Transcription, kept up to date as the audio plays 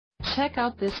Check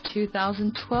out this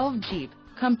 2012 Jeep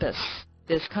Compass.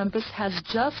 This Compass has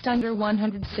just under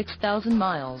 106,000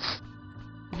 miles.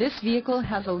 This vehicle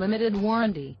has a limited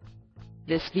warranty.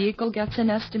 This vehicle gets an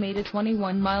estimated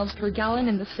 21 miles per gallon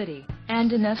in the city,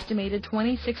 and an estimated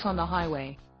 26 on the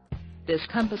highway. This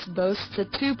Compass boasts a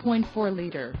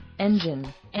 2.4-liter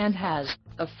engine, and has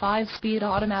a 5-speed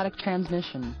automatic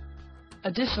transmission.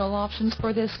 Additional options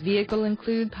for this vehicle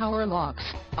include power locks,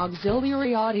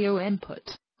 auxiliary audio input,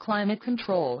 climate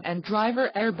control and driver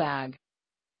airbag.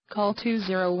 Call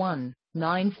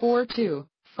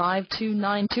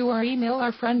 201-942-5292 or email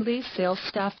our friendly sales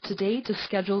staff today to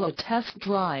schedule a test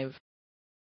drive.